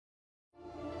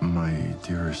my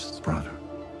dearest brother.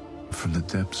 From the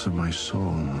depths of my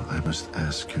soul, I must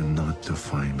ask you not to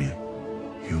find me.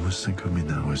 You must think of me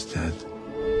now as dead.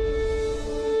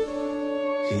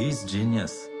 He is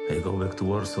genius. I go back to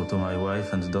Warsaw to my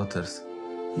wife and daughters.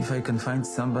 If I can find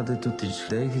somebody to teach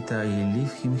David, I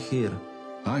leave him here.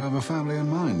 I have a family in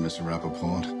mind, Mr.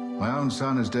 Rappaport. My own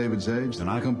son is David's age, and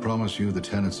I can promise you the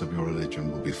tenets of your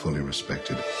religion will be fully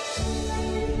respected.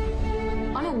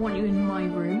 I don't want you in my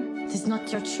room. It is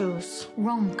not your choice.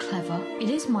 Wrong, Clever. It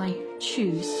is my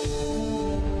choose.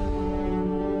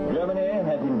 Germany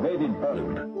has invaded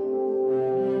Poland.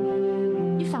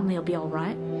 Your family will be all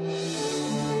right.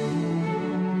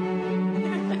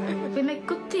 We make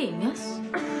good team, yes?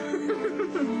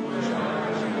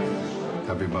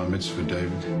 Happy bar mitzvah,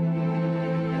 David.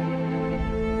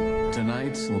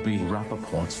 Tonight will be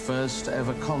Rappaport's first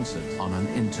ever concert on an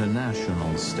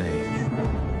international stage.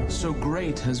 So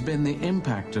great has been the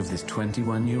impact of this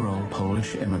 21-year-old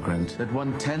Polish immigrant that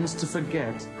one tends to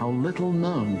forget how little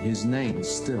known his name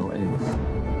still is.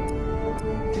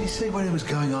 Did he say where he was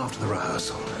going after the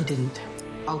rehearsal? He didn't.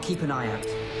 I'll keep an eye out.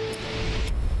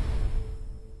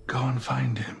 Go and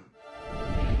find him.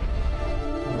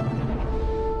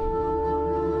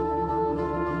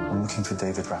 I'm looking for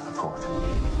David Rappaport.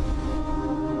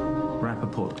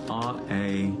 Rappaport,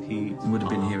 R.A. He would have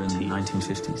been here in the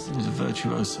 1950s. He was a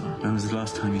virtuoso. When was the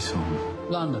last time you saw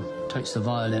him? London takes the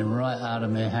violin right out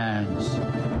of my hands.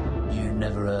 You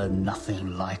never heard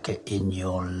nothing like it in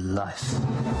your life.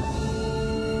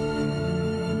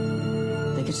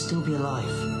 They could still be alive.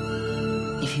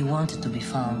 If he wanted to be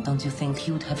found, don't you think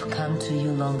he would have come to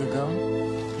you long ago?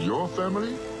 Your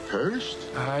family perished?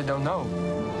 I don't know.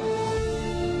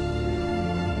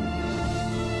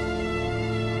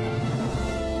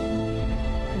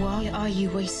 Why are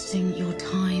you wasting your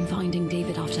time finding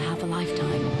David after half a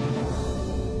lifetime?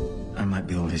 I might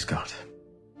be all he's got.